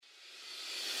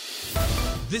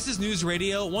This is News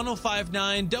Radio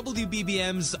 105.9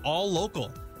 WBBM's All Local.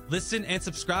 Listen and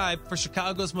subscribe for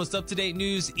Chicago's most up-to-date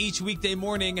news each weekday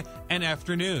morning and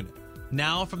afternoon.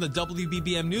 Now from the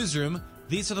WBBM Newsroom,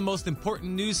 these are the most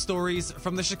important news stories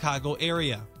from the Chicago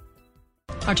area.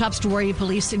 Our top story,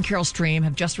 police in Carroll Stream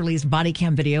have just released body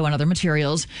cam video and other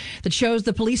materials that shows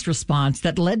the police response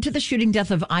that led to the shooting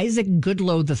death of Isaac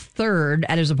Goodloe III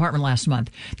at his apartment last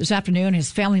month. This afternoon,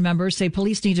 his family members say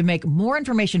police need to make more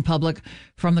information public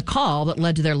from the call that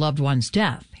led to their loved one's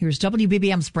death. Here's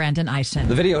WBBM's Brandon Eisen.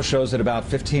 The video shows that about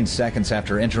 15 seconds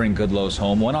after entering Goodloe's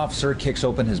home, one officer kicks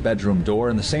open his bedroom door.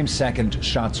 In the same second,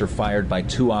 shots are fired by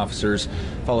two officers,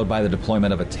 followed by the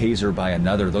deployment of a taser by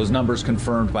another. Those numbers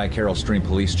confirmed by Carroll Stream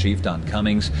Police Chief Don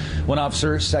Cummings. One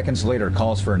officer seconds later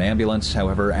calls for an ambulance.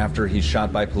 However, after he's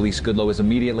shot by police, Goodloe is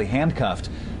immediately handcuffed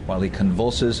while he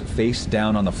convulses face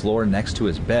down on the floor next to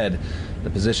his bed. The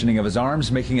positioning of his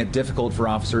arms making it difficult for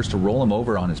officers to roll him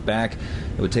over on his back.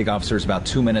 It would take officers about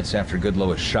 2 minutes after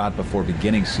Goodloe is shot before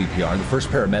beginning CPR. The first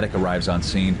paramedic arrives on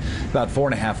scene about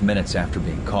 4.5 minutes after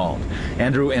being called.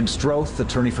 Andrew M. Stroth,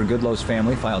 attorney for Goodloe's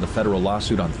family, filed a federal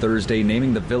lawsuit on Thursday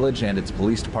naming the village and its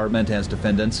police department as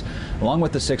defendants, along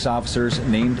with the 6 officers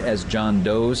named as John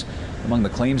Does. Among the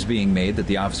claims being made that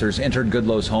the officers entered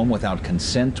Goodloe's home without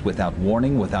consent, without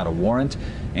warning, without a warrant,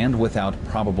 and without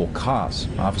probable cause.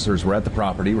 Officers were at the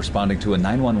property responding to a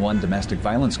 911 domestic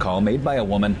violence call made by a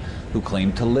woman who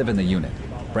claimed to live in the unit.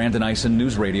 Brandon Eisen,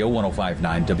 News Radio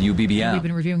 105.9 WBBM. We've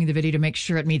been reviewing the video to make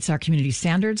sure it meets our community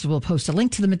standards. We'll post a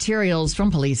link to the materials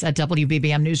from police at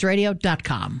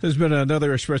WBBMNewsRadio.com. There's been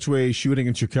another expressway shooting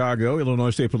in Chicago.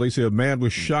 Illinois State Police say a man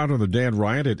was shot on the Dan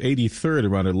Ryan at 83rd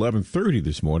around 11:30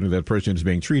 this morning. That person is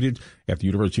being treated at the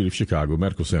University of Chicago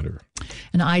Medical Center.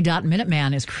 An IDOT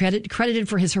Minuteman is credited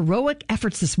for his heroic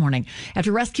efforts this morning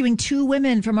after rescuing 2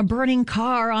 women from a burning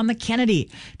car on the Kennedy.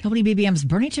 WBBM's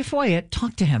Bernie Tafoya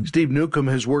talked to him. Steve Newcomb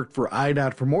has worked for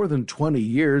IDOT for more than 20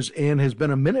 years and has been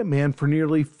a Minuteman for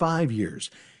nearly 5 years.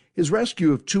 His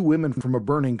rescue of 2 women from a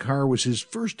burning car was his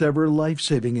first ever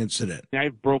life-saving incident.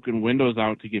 I've broken windows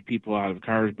out to get people out of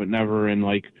cars, but never in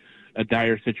a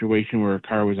dire situation where a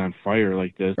car was on fire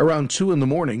like this. Around 2 in the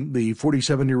morning, the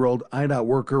 47-year-old IDOT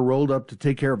worker rolled up to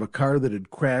take care of a car that had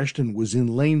crashed and was in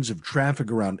lanes of traffic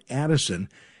around Addison.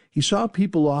 He saw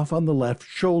people off on the left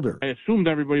shoulder. I assumed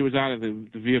everybody was out of the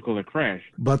vehicle that crashed.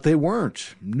 But they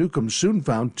weren't. Newcomb soon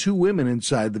found 2 women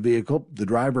inside the vehicle, the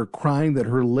driver crying that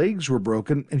her legs were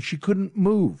broken and she couldn't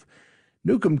move.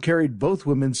 Newcomb carried both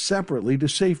women separately to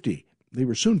safety. They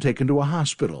were soon taken to a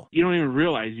hospital. You don't even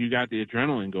realize you got the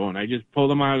adrenaline going. I just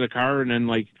pulled them out of the car, and then,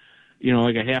 a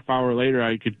half hour later,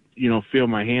 I could, feel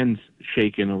my hands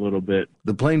shaking a little bit.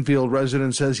 The Plainfield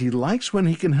resident says he likes when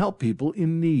he can help people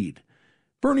in need.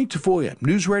 Bernie Tafoya,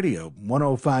 News Radio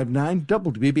 105.9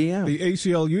 WBBM. The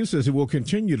ACLU says it will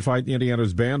continue to fight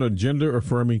Indiana's ban on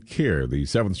gender-affirming care. The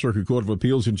 7th Circuit Court of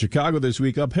Appeals in Chicago this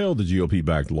week upheld the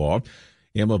GOP-backed law.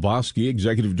 Emma Bosky,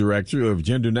 executive director of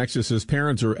Gender Nexus, says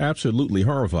parents are absolutely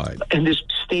horrified. And this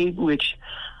state, which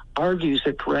argues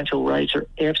that parental rights are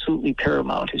absolutely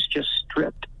paramount, has just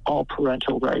stripped all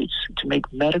parental rights to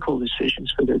make medical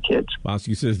decisions for their kids.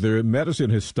 Bosky says their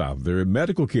medicine has stopped. Their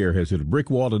medical care has hit a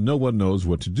brick wall and no one knows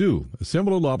what to do. A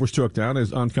similar law was struck down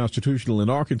as unconstitutional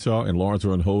in Arkansas, and laws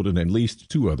are on hold in at least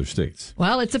 2 other states.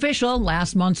 Well, it's official.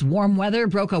 Last month's warm weather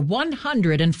broke a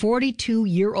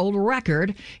 142-year-old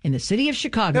record in the city of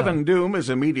Chicago. Kevin Doom is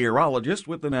a meteorologist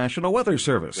with the National Weather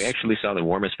Service. We actually saw the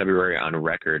warmest February on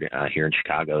record here in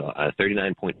Chicago.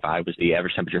 39.5 was the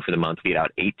average temperature for the month. We had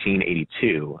out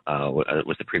 1882.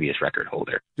 Was the previous record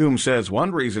holder. Doom says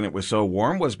one reason it was so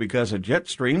warm was because a jet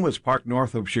stream was parked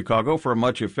north of Chicago for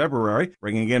much of February,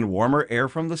 bringing in warmer air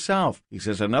from the south. He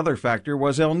says another factor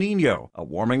was El Nino, a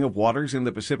warming of waters in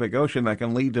the Pacific Ocean that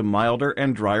can lead to milder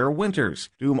and drier winters.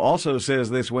 Doom also says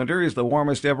this winter is the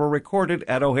warmest ever recorded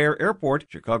at O'Hare Airport,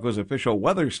 Chicago's official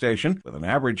weather station, with an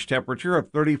average temperature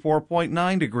of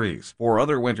 34.9 degrees. 4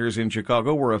 other winters in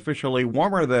Chicago were officially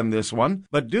warmer than this one,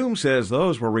 but Doom says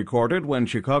those were recorded when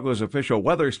Chicago's official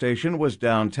weather station was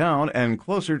downtown and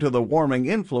closer to the warming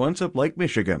influence of Lake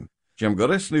Michigan. Jim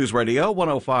Goodis, News Radio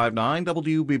 105.9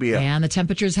 WBBM. And the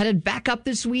temperatures headed back up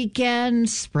this weekend.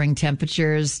 Spring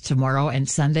temperatures tomorrow and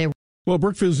Sunday. Well,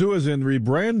 Brookfield Zoo is in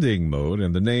rebranding mode,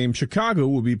 and the name Chicago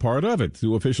will be part of it.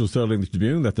 Zoo officials telling the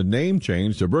Tribune that the name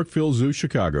change to Brookfield Zoo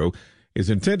Chicago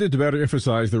is intended to better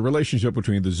emphasize the relationship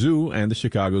between the zoo and the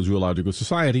Chicago Zoological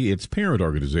Society, its parent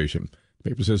organization. The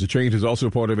paper says the change is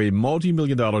also part of a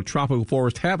multi-million-dollar tropical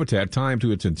forest habitat timed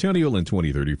to its centennial in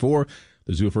 2034.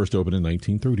 The zoo first opened in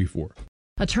 1934.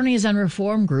 Attorneys and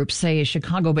reform groups say a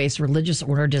Chicago-based religious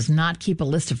order does not keep a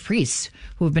list of priests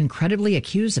who have been credibly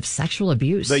accused of sexual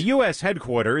abuse. The U.S.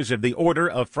 headquarters of the Order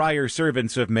of Friar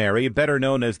Servants of Mary, better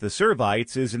known as the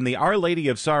Servites, is in the Our Lady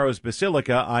of Sorrows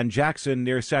Basilica on Jackson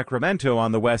near Sacramento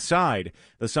on the west side.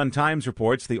 The Sun-Times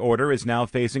reports the order is now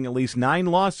facing at least 9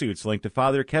 lawsuits linked to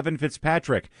Father Kevin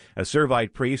Fitzpatrick, a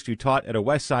Servite priest who taught at a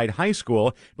West Side high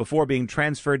school before being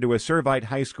transferred to a Servite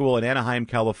high school in Anaheim,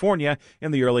 California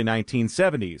in the early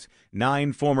 1970s.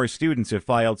 9 former students have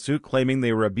filed suit claiming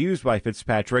they were abused by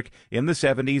Fitzpatrick in the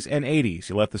 70s and 80s.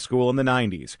 He left the school in the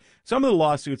 90s. Some of the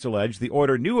lawsuits allege the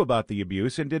order knew about the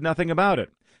abuse and did nothing about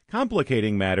it.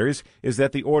 Complicating matters is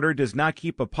that the order does not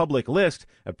keep a public list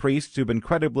of priests who've been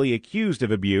credibly accused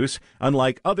of abuse,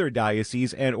 unlike other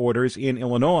dioceses and orders in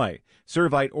Illinois.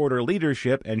 Servite order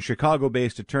leadership and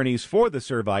Chicago-based attorneys for the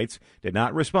Servites did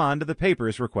not respond to the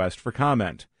paper's request for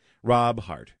comment. Rob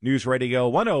Hart, News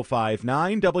Radio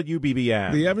 105.9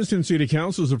 WBBM. The Evanston City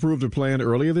Council has approved a plan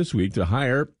earlier this week to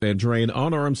hire and train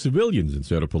unarmed civilians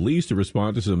instead of police to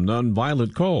respond to some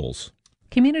nonviolent calls.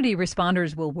 Community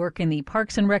responders will work in the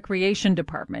Parks and Recreation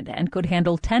Department and could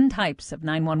handle 10 types of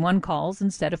 911 calls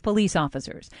instead of police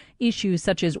officers. Issues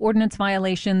such as ordinance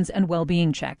violations and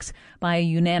well-being checks. By a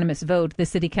unanimous vote, the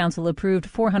City Council approved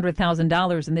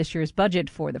 $400,000 in this year's budget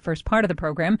for the first part of the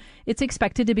program. It's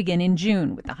expected to begin in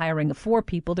June with the hiring of 4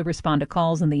 people to respond to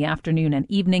calls in the afternoon and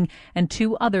evening and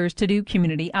 2 others to do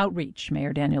community outreach.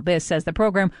 Mayor Daniel Biss says the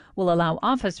program will allow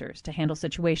officers to handle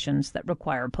situations that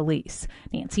require police.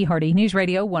 Nancy Hardy, News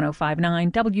Radio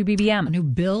 105.9 WBBM. A new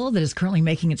bill that is currently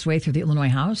making its way through the Illinois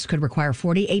House could require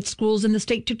 48 schools in the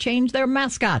state to change their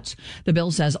mascots. The bill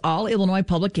says all Illinois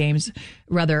public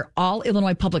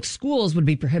schools would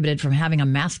be prohibited from having a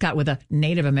mascot with a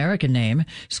Native American name.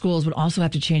 Schools would also have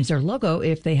to change their logo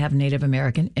if they have Native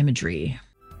American imagery.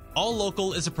 All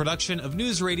Local is a production of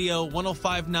News Radio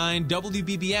 105.9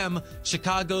 WBBM,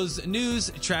 Chicago's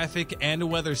news, traffic, and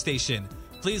weather station.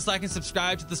 Please like and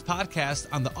subscribe to this podcast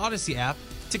on the Odyssey app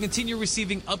to continue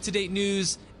receiving up-to-date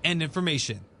news and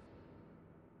information.